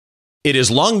It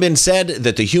has long been said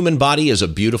that the human body is a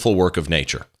beautiful work of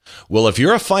nature. Well, if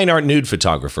you're a fine art nude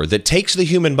photographer that takes the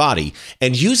human body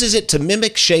and uses it to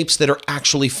mimic shapes that are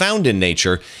actually found in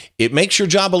nature, it makes your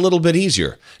job a little bit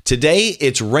easier. Today,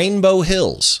 it's Rainbow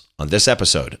Hills on this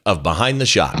episode of Behind the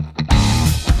Shot.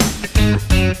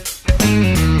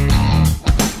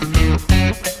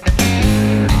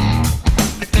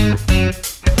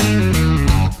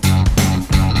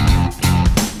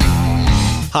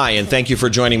 Hi, and thank you for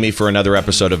joining me for another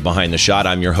episode of Behind the Shot.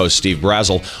 I'm your host, Steve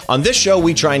Brazel. On this show,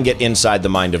 we try and get inside the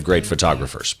mind of great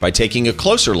photographers by taking a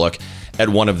closer look at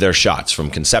one of their shots, from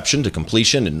conception to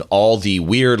completion, and all the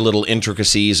weird little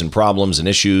intricacies and problems and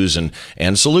issues and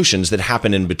solutions that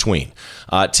happen in between.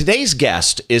 Today's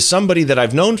guest is somebody that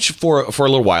I've known for a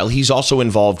little while. He's also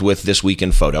involved with This Week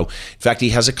in Photo. In fact, he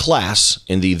has a class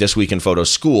in the This Week in Photo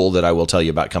school that I will tell you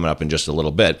about coming up in just a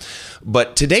little bit.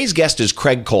 But today's guest is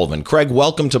Craig Colvin. Craig,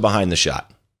 welcome to Behind the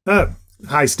Shot.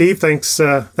 Hi, Steve. Thanks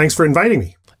for inviting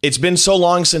me. It's been so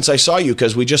long since I saw you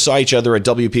because we just saw each other at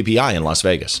WPPI in Las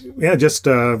Vegas. Yeah, just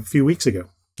a few weeks ago.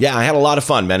 Yeah, I had a lot of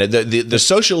fun, man. The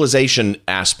socialization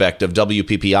aspect of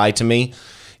WPPI to me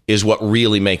is what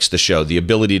really makes the show. The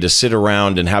ability to sit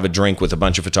around and have a drink with a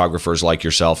bunch of photographers like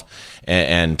yourself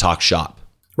and talk shop.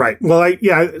 Right. Well,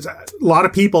 a lot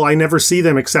of people, I never see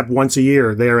them except once a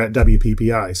year there at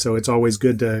WPPI. So it's always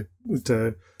good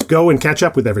to go and catch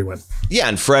up with everyone. Yeah,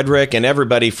 and Frederick and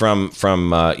everybody from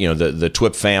the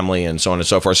TWIP family and so on and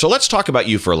so forth. So let's talk about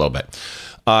you for a little bit.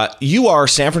 You are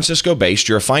San Francisco based.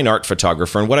 You're a fine art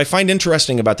photographer, and what I find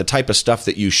interesting about the type of stuff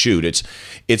that you shoot,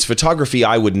 it's photography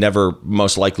I would never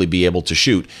most likely be able to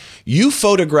shoot. You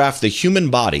photograph the human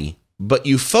body, but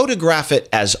you photograph it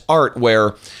as art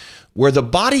where the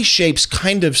body shapes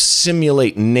kind of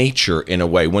simulate nature in a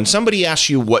way. When somebody asks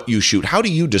you what you shoot, how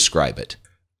do you describe it?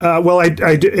 I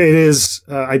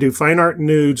do fine art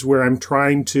nudes where I'm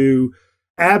trying to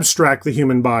abstract the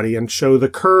human body and show the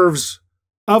curves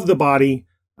of the body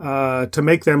to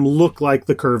make them look like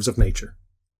the curves of nature.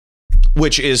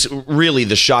 Which is really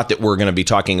the shot that we're going to be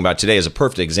talking about today is a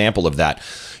perfect example of that.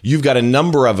 You've got a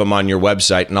number of them on your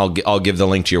website, and I'll give the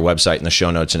link to your website in the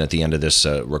show notes and at the end of this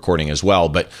recording as well.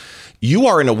 But you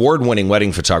are an award-winning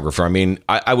wedding photographer. I mean,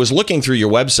 I was looking through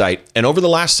your website, and over the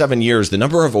last 7 years, the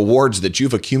number of awards that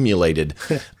you've accumulated,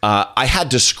 I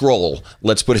had to scroll,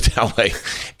 let's put it that way.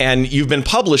 And you've been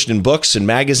published in books and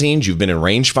magazines. You've been in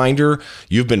Rangefinder.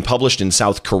 You've been published in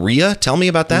South Korea. Tell me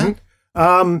about that.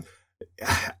 Mm-hmm.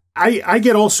 I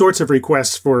get all sorts of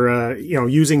requests for,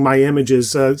 using my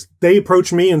images. They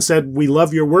approached me and said, we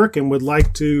love your work and would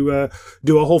like to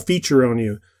do a whole feature on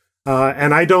you.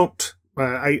 And I don't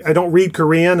read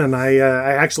Korean, and I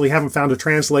actually haven't found a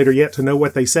translator yet to know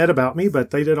what they said about me,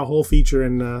 but they did a whole feature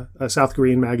in a South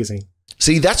Korean magazine.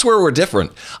 See, that's where we're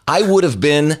different. I would have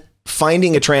been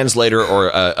finding a translator or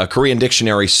a Korean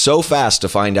dictionary so fast to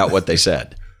find out what they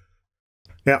said.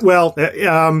 Yeah, well,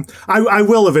 I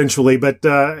will eventually, but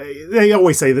they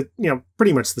always say that,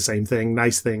 pretty much the same thing,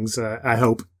 nice things, I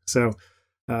hope. So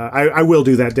I will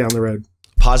do that down the road.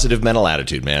 Positive mental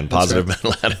attitude, man. Positive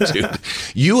mental attitude.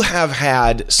 You have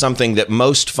had something that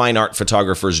most fine art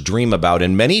photographers dream about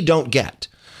and many don't get.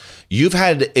 You've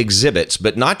had exhibits,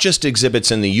 but not just exhibits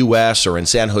in the U.S. or in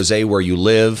San Jose where you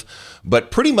live,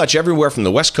 but pretty much everywhere from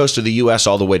the west coast of the U.S.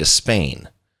 all the way to Spain.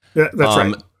 Yeah, that's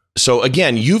right. So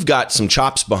again, you've got some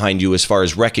chops behind you as far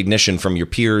as recognition from your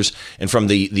peers and from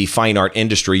the fine art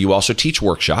industry. You also teach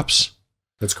workshops.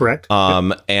 That's correct.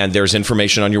 And there's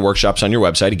information on your workshops on your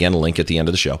website. Again, a link at the end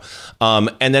of the show.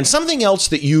 And then something else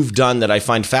that you've done that I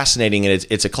find fascinating, and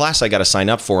it's a class I got to sign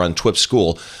up for on TWIP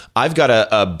School. I've got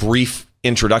a brief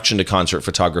introduction to concert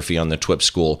photography on the TWIP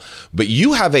School, but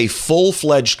you have a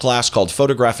full-fledged class called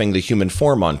Photographing the Human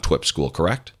Form on TWIP School,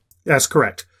 correct? That's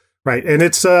correct. Right. And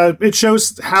it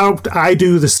shows how I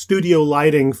do the studio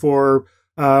lighting for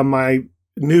my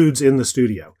nudes in the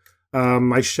studio.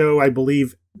 I show, I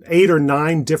believe, 8 or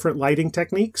 9 different lighting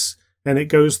techniques, and it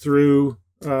goes through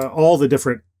all the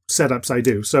different setups I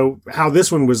do. So how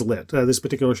this one was lit, this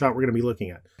particular shot we're going to be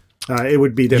looking at, it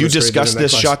would be demonstrated. You discussed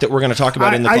this shot that we're going to talk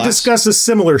about in the class? I discussed a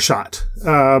similar shot,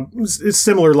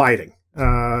 similar lighting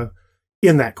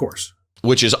in that course.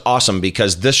 Which is awesome,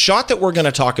 because this shot that we're going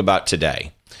to talk about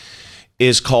today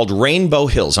is called Rainbow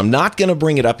Hills. I'm not going to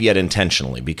bring it up yet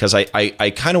intentionally because I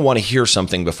kind of want to hear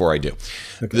something before I do.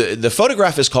 Okay. The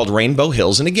photograph is called Rainbow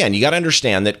Hills. And again, you got to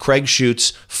understand that Craig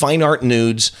shoots fine art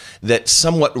nudes that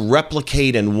somewhat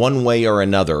replicate in one way or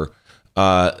another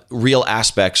real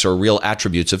aspects or real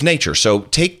attributes of nature. So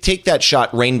take that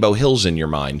shot Rainbow Hills in your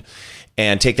mind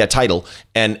and take that title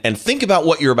and think about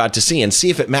what you're about to see and see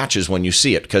if it matches when you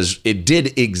see it, because it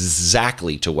did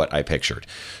exactly to what I pictured.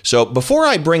 So before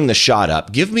I bring the shot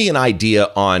up, give me an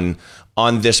idea on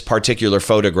this particular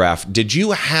photograph. Did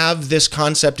you have this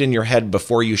concept in your head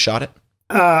before you shot it?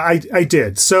 I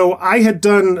did. So I had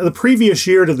done the previous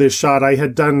year to this shot. I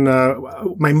had done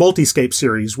my Multiscape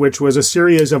series, which was a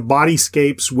series of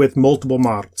bodyscapes with multiple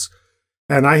models.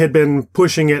 And I had been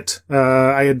pushing it.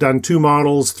 I had done 2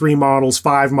 models, 3 models,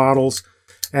 5 models.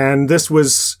 And this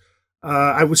was,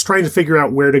 I was trying to figure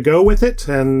out where to go with it.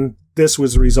 And this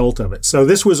was the result of it. So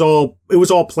it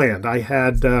was all planned. I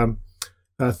had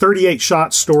 38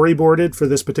 shots storyboarded for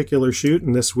this particular shoot.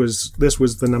 And this was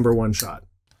the number 1 shot.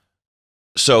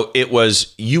 So it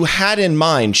was, you had in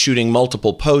mind shooting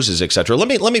multiple poses, etc. Let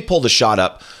me pull the shot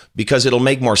up because it'll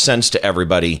make more sense to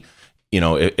everybody, you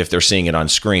know, if they're seeing it on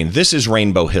screen. This is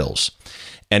Rainbow Hills,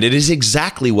 and it is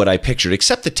exactly what I pictured,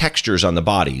 except the textures on the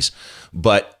bodies.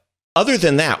 But other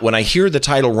than that, when I hear the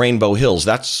title Rainbow Hills,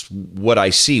 that's what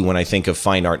I see when I think of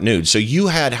fine art nude. So you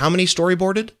had how many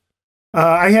storyboarded?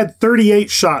 I had 38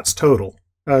 shots total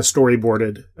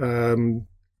storyboarded.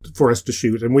 For us to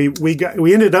shoot, and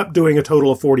we ended up doing a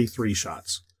total of 43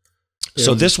 shots.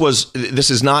 So this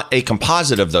is not a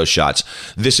composite of those shots.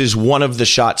 This is one of the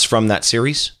shots from that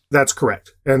series? That's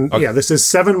correct. And okay. Yeah, this is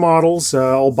 7 models,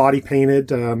 all body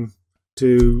painted, and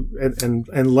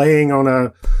laying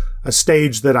on a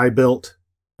stage that I built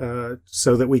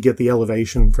so that we get the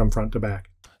elevation from front to back.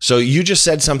 So you just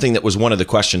said something that was one of the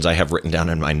questions I have written down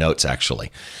in my notes,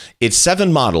 actually. It's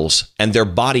 7 models, and they're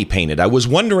body painted. I was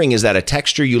wondering, is that a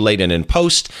texture you laid in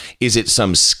post? Is it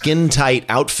some skin-tight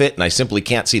outfit, and I simply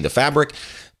can't see the fabric?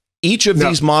 Each of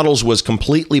these models was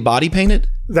completely body painted?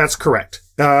 That's correct.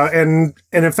 And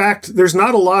in fact, there's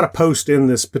not a lot of post in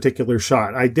this particular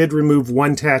shot. I did remove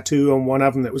 1 tattoo on one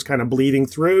of them that was kind of bleeding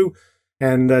through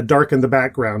and darkened the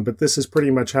background, but this is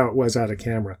pretty much how it was out of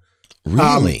camera.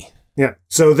 Really? Yeah.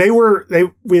 So they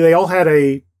all had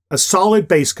a solid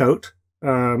base coat.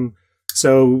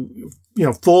 So, you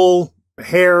know, full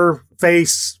hair,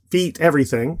 face, feet,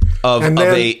 everything. Of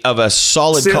a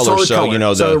solid color. So, you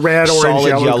know, the red, orange, solid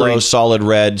yellow, green. solid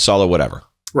red, solid whatever.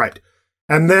 Right.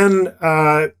 And then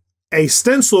a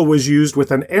stencil was used with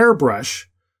an airbrush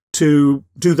to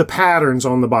do the patterns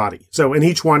on the body. So, and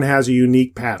each one has a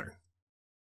unique pattern.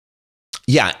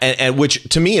 Yeah. And which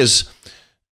to me is...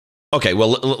 Okay, well,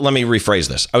 let me rephrase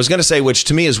this. I was going to say, which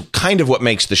to me is kind of what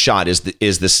makes the shot is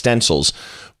the stencils.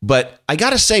 But I got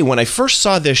to say, when I first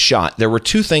saw this shot, there were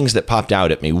 2 things that popped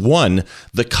out at me. One,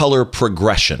 the color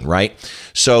progression, right?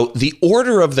 So the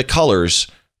order of the colors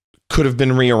could have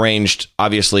been rearranged,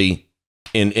 obviously,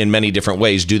 in many different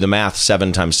ways. Do the math,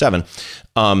 7 times 7.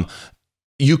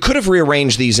 You could have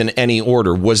rearranged these in any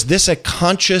order. Was this a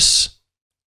conscious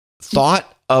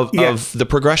thought of the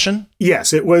progression?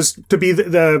 Yes, it was to be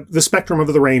the spectrum of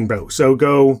the rainbow.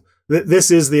 So this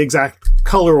is the exact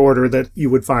color order that you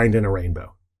would find in a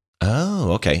rainbow.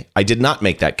 Oh, okay. I did not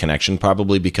make that connection,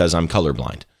 probably because I'm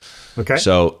colorblind. Okay.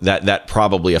 So that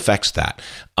probably affects that.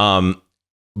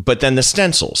 But then the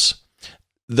stencils.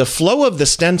 The flow of the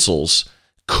stencils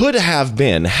could have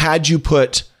been, had you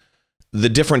put the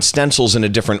different stencils in a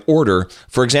different order.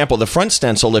 For example, the front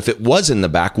stencil, if it was in the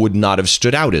back, would not have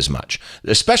stood out as much,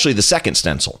 especially the second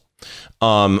stencil.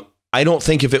 I don't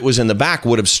think if it was in the back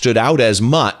would have stood out as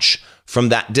much from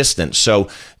that distance. So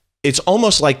it's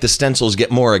almost like the stencils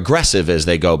get more aggressive as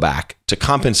they go back to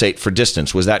compensate for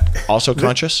distance. Was that also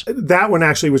conscious? That one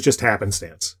actually was just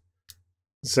happenstance.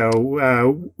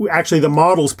 So actually the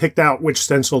models picked out which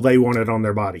stencil they wanted on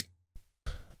their body.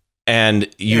 And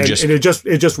it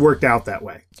just worked out that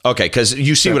way. Okay, because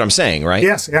you see what I'm saying, right?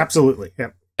 Yes, absolutely. Yeah.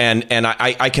 And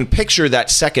I can picture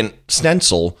that second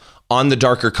stencil on the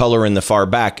darker color in the far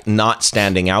back not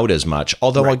standing out as much,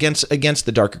 although against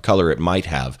the darker color it might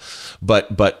have.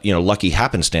 But you know, lucky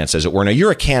happenstance, as it were. Now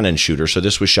you're a Canon shooter, so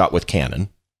this was shot with Canon.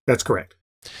 That's correct.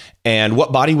 And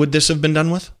what body would this have been done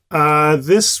with?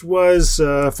 This was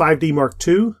 5D Mark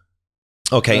II.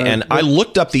 Okay, and I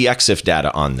looked up the EXIF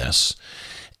data on this.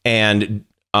 And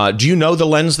do you know the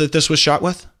lens that this was shot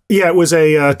with? Yeah, it was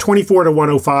a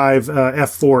 24-105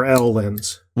 f4L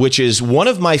lens. Which is one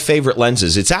of my favorite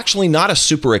lenses. It's actually not a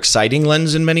super exciting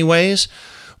lens in many ways,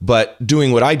 but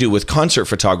doing what I do with concert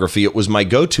photography, it was my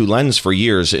go-to lens for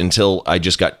years until I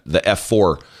just got the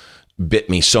f4 bit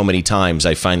me so many times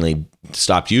I finally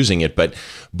stopped using it. But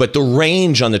the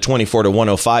range on the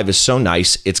 24-105 is so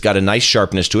nice. It's got a nice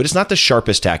sharpness to it. It's not the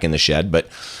sharpest tack in the shed, but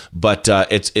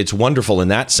it's wonderful in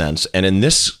that sense. And in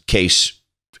this case,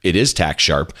 it is tack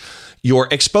sharp. Your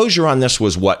exposure on this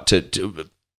was what?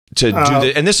 to do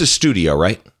the, and this is studio,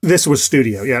 right? This was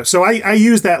studio, yeah. So I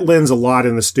use that lens a lot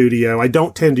in the studio. I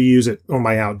don't tend to use it on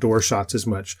my outdoor shots as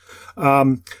much.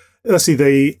 Let's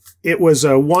see, it was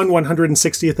a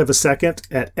 1/160th of a second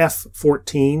at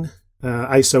f/14,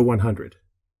 ISO 100.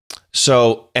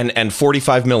 So, and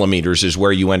 45 millimeters is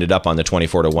where you ended up on the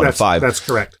 24-105. That's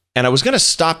correct. And I was going to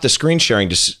stop the screen sharing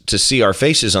to see our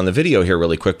faces on the video here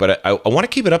really quick, but I want to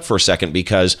keep it up for a second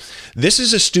because this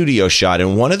is a studio shot.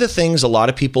 And one of the things a lot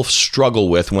of people struggle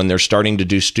with when they're starting to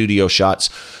do studio shots,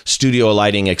 studio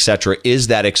lighting, etc., is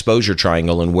that exposure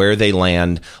triangle and where they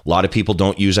land. A lot of people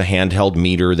don't use a handheld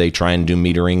meter. They try and do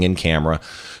metering in camera.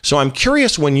 So I'm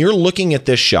curious, when you're looking at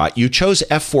this shot, you chose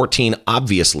f/14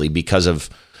 obviously because of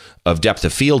depth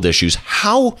of field issues.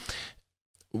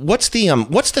 What's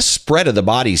the spread of the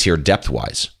bodies here depth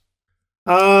wise?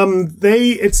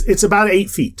 It's about 8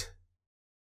 feet.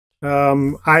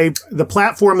 The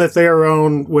platform that they are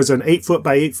on was an 8 foot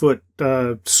by 8 foot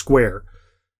square,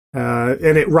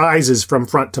 and it rises from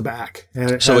front to back.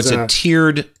 And so it's a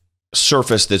tiered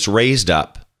surface that's raised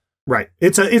up. Right.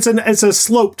 It's a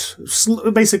sloped,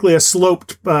 basically a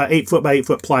sloped 8 foot by 8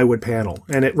 foot plywood panel,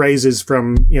 and it raises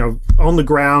from on the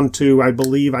ground to, I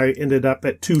believe I ended up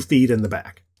at 2 feet in the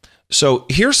back. So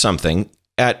here's something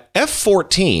at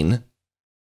f/14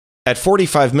 at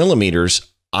 45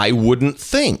 millimeters. I wouldn't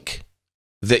think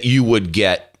that you would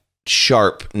get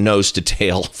sharp nose to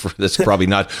tail. That's probably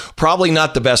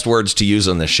not the best words to use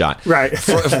on this shot. Right.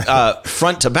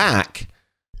 Front to back.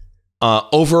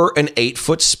 Over an 8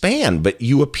 foot span, but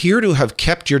you appear to have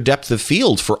kept your depth of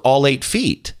field for all 8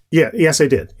 feet. Yeah, yes, I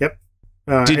did. Yep.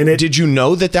 Did you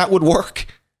know that would work?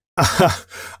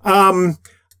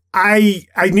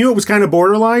 I knew it was kind of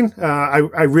borderline.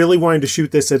 I really wanted to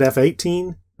shoot this at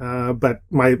f/18, but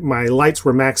my lights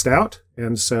were maxed out,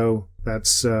 and so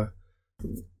that's I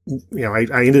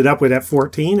ended up with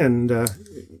f/14 and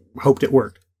hoped it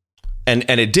worked. And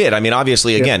it did. I mean,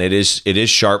 obviously, again, it is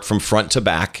sharp from front to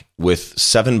back with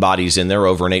 7 bodies in there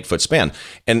over an 8 foot span.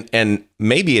 And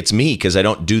maybe it's me because I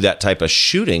don't do that type of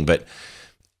shooting. But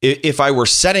if I were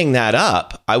setting that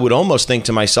up, I would almost think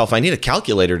to myself, I need a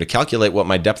calculator to calculate what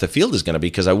my depth of field is going to be,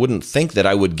 because I wouldn't think that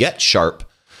I would get sharp.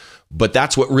 But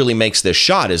that's what really makes this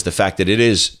shot, is the fact that it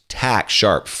is tack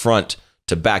sharp front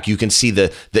to back. You can see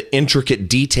the intricate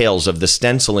details of the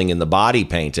stenciling in the body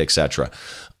paint, etc.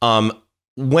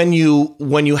 When you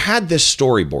had this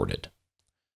storyboarded,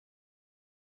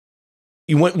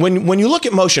 when you look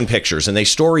at motion pictures and they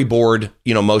storyboard,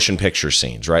 motion picture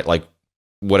scenes, right? Like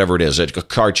whatever it is, a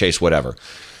car chase, whatever,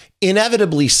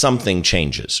 inevitably something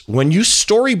changes. When you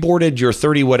storyboarded your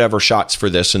 30 whatever shots for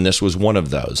this, and this was one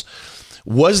of those,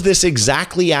 was this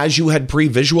exactly as you had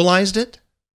pre-visualized it?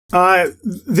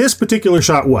 This particular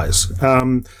shot was,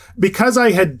 because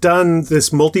I had done this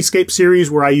Multiscape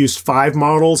series where I used 5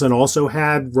 models and also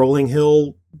had rolling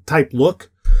hill type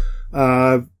look.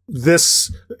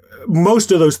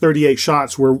 Most of those 38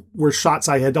 shots were shots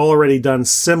I had already done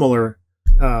similar,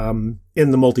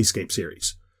 in the Multiscape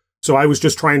series. So I was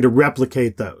just trying to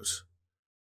replicate those.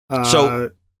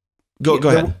 So go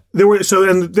ahead. There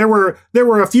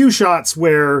were a few shots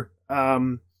where,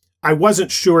 I wasn't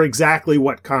sure exactly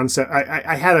what concept.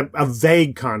 I had a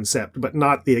vague concept, but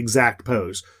not the exact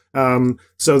pose.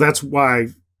 So that's why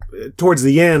towards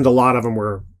the end, a lot of them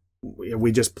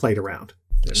we just played around.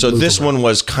 So this one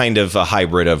was kind of a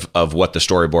hybrid of what the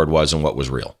storyboard was and what was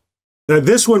real.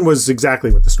 This one was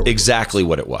exactly what the story exactly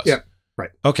what it was. Yeah.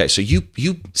 Right. Okay. So you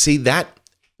see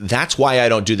that's why I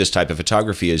don't do this type of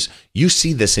photography, is you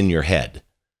see this in your head.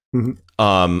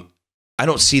 Mm-hmm. I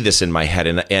don't see this in my head.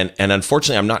 And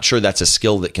unfortunately, I'm not sure that's a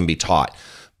skill that can be taught,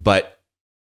 but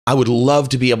I would love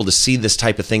to be able to see this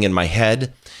type of thing in my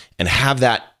head and have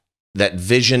that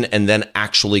vision and then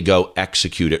actually go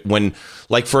execute it. When,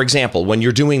 like, for example, when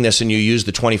you're doing this and you use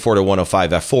the 24-105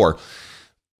 f4,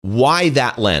 why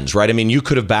that lens, right? I mean, you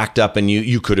could have backed up and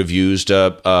you could have used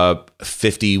a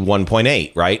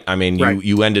 51.8, right? I mean,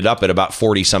 you ended up at about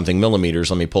 40 something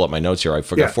millimeters. Let me pull up my notes here. I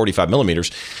forgot 45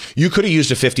 millimeters. You could have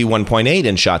used a 51.8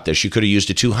 and shot this. You could have used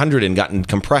a 200 and gotten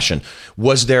compression.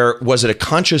 Was it a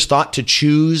conscious thought to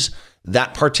choose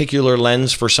that particular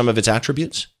lens for some of its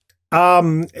attributes?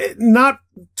 Not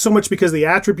so much because of the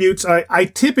attributes. I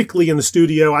typically in the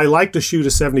studio, I like to shoot a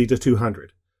 70-200.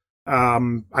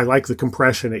 I like the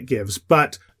compression it gives,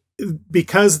 but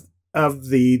because of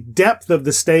the depth of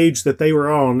the stage that they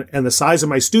were on and the size of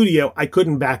my studio, I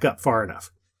couldn't back up far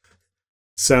enough.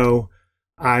 So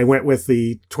I went with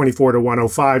the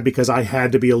 24-105 because I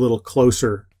had to be a little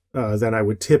closer than I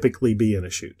would typically be in a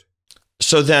shoot.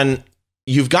 So then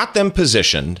you've got them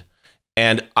positioned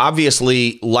And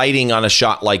obviously, lighting on a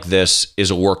shot like this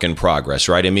is a work in progress,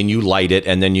 right? I mean, you light it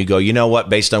and then you go, you know what,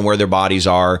 based on where their bodies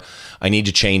are, I need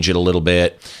to change it a little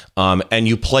bit. And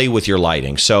you play with your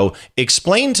lighting. So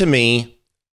explain to me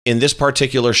in this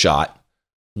particular shot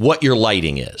what your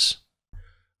lighting is.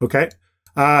 Okay.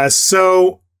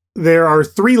 So there are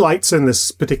 3 lights in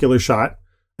this particular shot,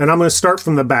 and I'm going to start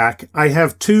from the back. I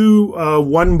have 2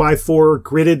 1x4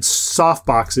 gridded soft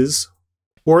boxes,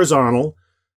 horizontal,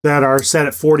 that are set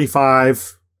at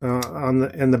 45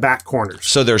 in the back corners.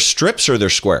 So they're strips or they're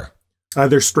square?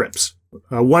 They're strips,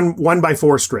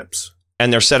 1x4 strips.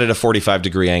 And they're set at a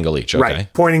 45-degree angle each, okay.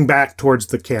 Right, pointing back towards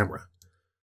the camera.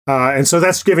 And so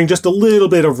that's giving just a little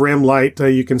bit of rim light.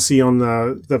 You can see on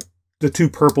the 2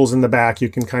 purples in the back, you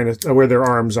can kind of, where their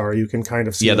arms are, you can kind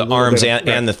of see. Yeah, the arms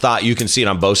and the thigh, you can see it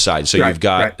on both sides. So you've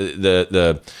got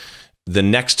the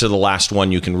next to the last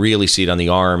one, you can really see it on the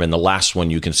arm, and the last one,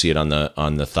 you can see it on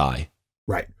the thigh.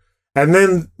 Right. And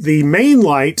then the main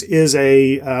light is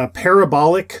a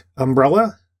parabolic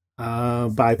umbrella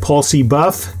by Paul C.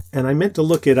 Buff, and I meant to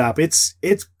look it up. It's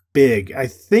big. I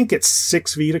think it's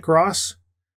 6 feet across.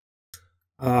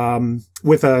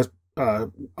 With a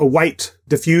white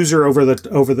diffuser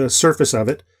over the surface of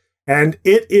it, and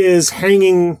it is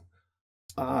hanging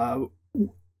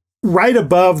right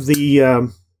above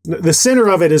the center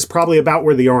of it is probably about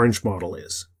where the orange model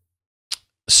is.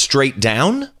 Straight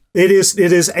down? It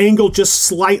is angled just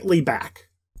slightly back.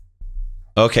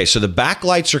 Okay, so the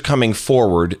backlights are coming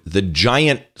forward. The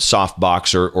giant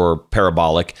softbox or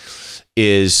parabolic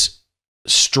is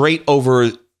straight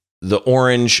over the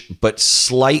orange, but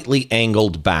slightly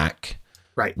angled back.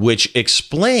 Right. Which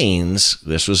explains,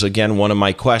 this was again one of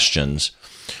my questions,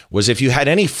 was if you had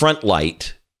any front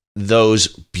light, those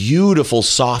beautiful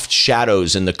soft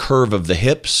shadows in the curve of the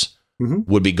hips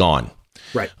would be gone.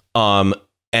 Right.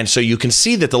 And so you can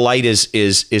see that the light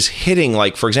is hitting,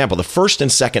 like, for example, the first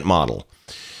and second model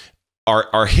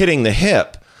are hitting the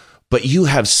hip, but you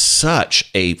have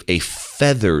such a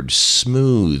feathered,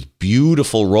 smooth,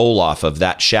 beautiful roll off of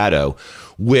that shadow,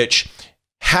 which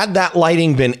had that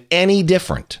lighting been any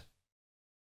different,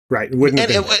 right, it wouldn't have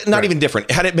been, not even different.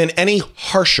 Had it been any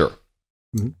harsher,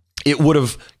 it would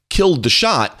have killed the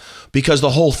shot, because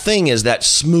the whole thing is that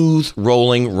smooth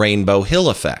rolling rainbow hill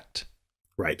effect.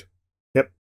 Right.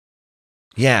 Yep.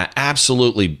 Yeah,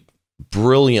 absolutely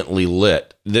brilliantly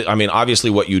lit. I mean,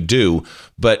 obviously what you do,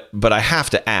 but I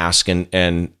have to ask,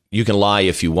 and you can lie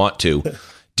if you want to.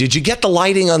 Did you get the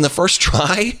lighting on the first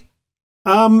try?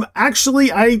 Actually,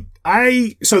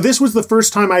 so this was the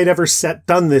first time I'd ever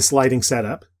done this lighting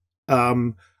setup.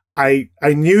 I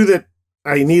knew that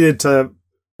I needed to,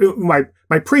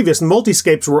 my previous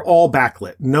multiscapes were all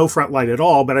backlit, no front light at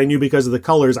all, but I knew because of the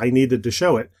colors I needed to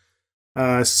show it.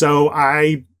 So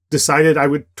I decided I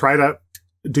would try to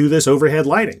do this overhead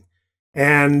lighting.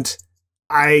 And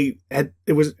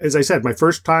it was, as I said, my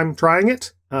first time trying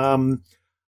it. So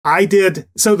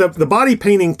the body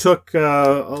painting took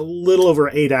a little over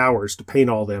 8 hours to paint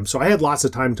all them. So I had lots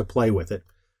of time to play with it.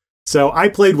 So I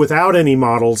played without any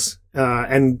models,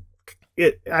 and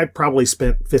I probably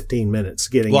spent 15 minutes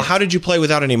getting Well, how did you play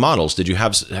without any models? Did you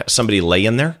have somebody lay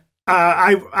in there?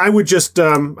 I would just,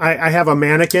 I have a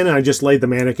mannequin, and I just laid the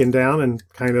mannequin down and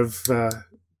kind of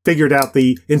figured out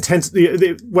the intensity,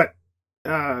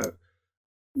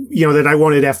 that I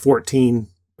wanted F14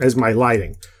 as my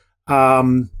lighting.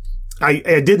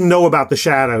 I didn't know about the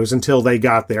shadows until they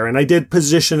got there, and I did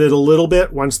position it a little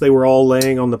bit once they were all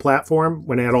laying on the platform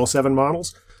when I had all 7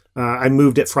 models. I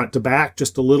moved it front to back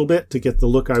just a little bit to get the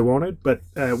look I wanted, but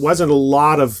it wasn't a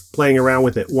lot of playing around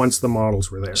with it once the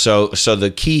models were there. So the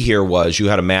key here was you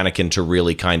had a mannequin to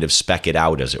really kind of spec it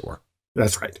out, as it were.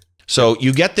 That's right. So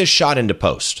you get this shot into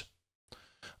post.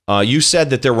 You said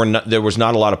that there was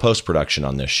not a lot of post-production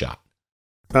on this shot.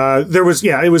 There was,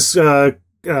 it was, I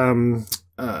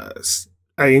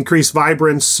increased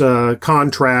vibrance,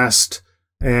 contrast,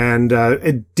 and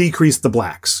it decreased the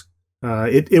blacks.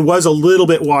 It was a little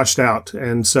bit washed out,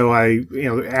 and so I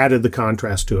added the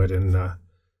contrast to it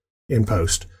in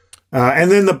post. And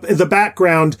then the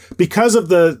background, because of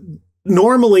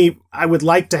normally I would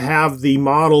like to have the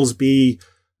models be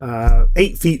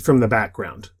 8 feet from the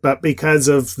background, but because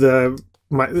of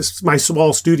my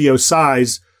small studio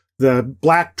size, the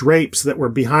black drapes that were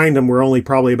behind them were only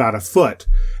probably about 1 foot.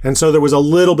 And so there was a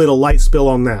little bit of light spill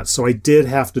on that. So I did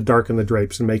have to darken the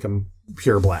drapes and make them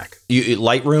pure black.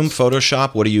 Lightroom,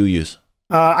 Photoshop, what do you use?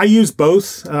 I use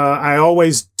both. I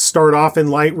always start off in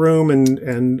Lightroom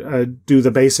and do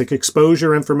the basic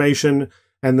exposure information,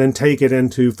 and then take it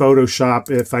into Photoshop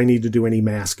if I need to do any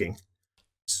masking.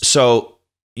 So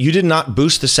you did not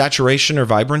boost the saturation or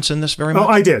vibrance in this very much? Oh,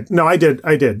 I did. No, I did.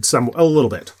 I did a little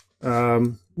bit.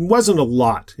 Wasn't a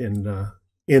lot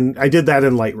I did that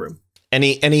in Lightroom.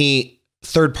 Any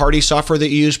third-party software that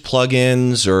you use,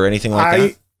 plugins or anything like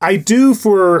that? I do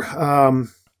for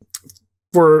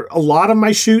a lot of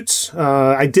my shoots.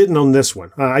 I didn't on this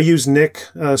one. I use Nik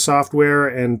software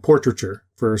and Portraiture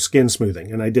for skin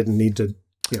smoothing, and I didn't need to,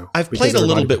 I've played a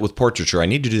little bit with Portraiture. I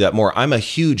need to do that more. I'm a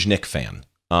huge Nik fan.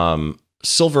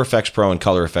 Silver Effects Pro and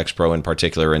Color Effects Pro in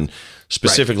particular, and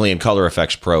specifically in Color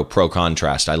Effects Pro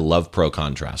Contrast. I love Pro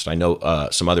Contrast. I know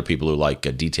some other people who like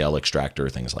a Detail Extractor,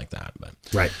 things like that. But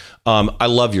I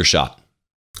love your shot.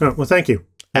 Oh, well, thank you.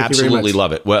 Absolutely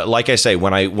love it. Well, like I say,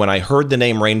 when I heard the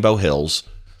name Rainbow Hills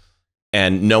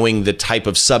and knowing the type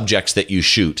of subjects that you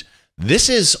shoot, this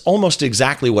is almost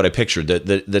exactly what I pictured.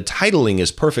 The titling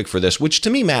is perfect for this, which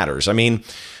to me matters. I mean,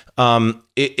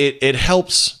 it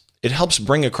helps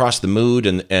bring across the mood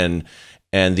and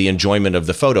the enjoyment of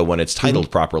the photo when it's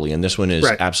titled properly. And this one is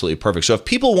absolutely perfect. So if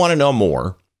people want to know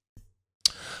more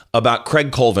about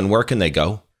Craig Colvin, where can they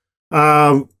go?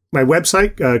 My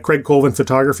website,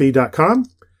 craigcolvinphotography.com.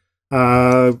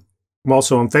 I'm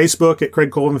also on Facebook at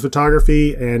Craig Colvin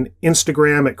Photography and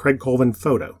Instagram at Craig Colvin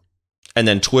Photo. And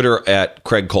then Twitter at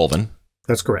Craig Colvin.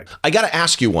 That's correct. I got to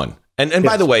ask you one. And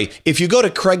by the way, if you go to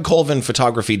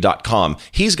craigcolvinphotography.com,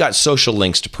 he's got social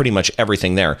links to pretty much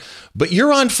everything there. But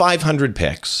you're on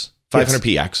 500px,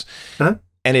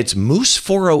 and it's Moose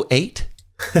 408?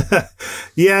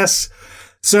 Yes.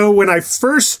 So when I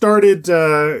first started,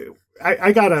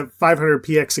 I got a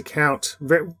 500px account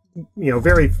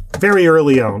very, very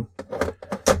early on.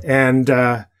 And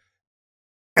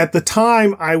at the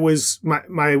time,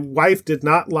 my wife did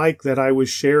not like that I was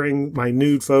sharing my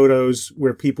nude photos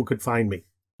where people could find me.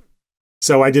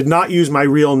 So I did not use my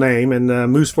real name, and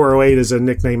Moose 408 is a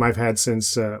nickname I've had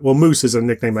since, Moose is a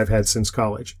nickname I've had since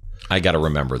college. I got to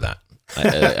remember that.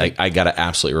 I got to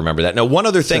absolutely remember that. Now, one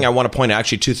other thing I want to point out,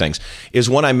 actually two things, is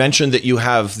when I mentioned that you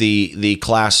have the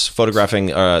class photographing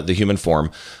the human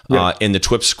form in the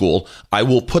TWIP school, I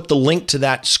will put the link to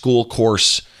that school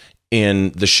course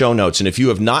in the show notes. And if you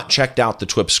have not checked out the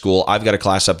TWIP school, I've got a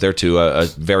class up there too, a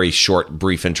very short,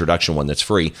 brief introduction one that's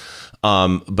free.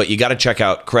 But you got to check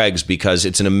out Craig's because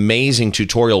it's an amazing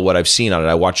tutorial. What I've seen on it,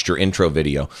 I watched your intro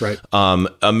video.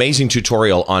 Amazing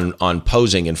tutorial on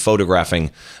posing and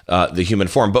photographing the human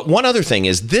form. But one other thing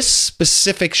is this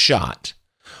specific shot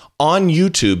on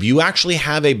YouTube. You actually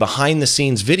have a behind the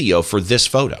scenes video for this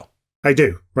photo. I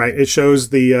do. Right. It shows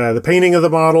the painting of the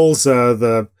models,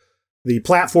 the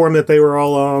platform that they were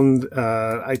all on.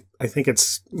 I think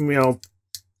it's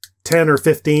 10 or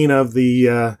 15 of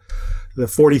the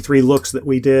 43 looks that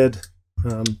we did.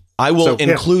 I will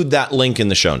include that link in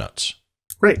the show notes.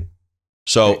 Great.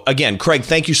 So again, Craig,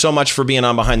 thank you so much for being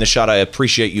on Behind the Shot. I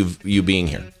appreciate you being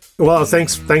here. Well,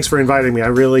 thanks for inviting me. I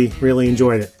really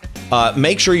enjoyed it.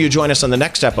 Make sure you join us on the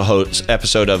next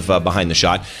episode of Behind the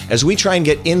Shot as we try and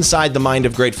get inside the mind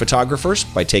of great photographers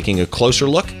by taking a closer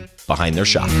look behind their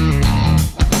shot.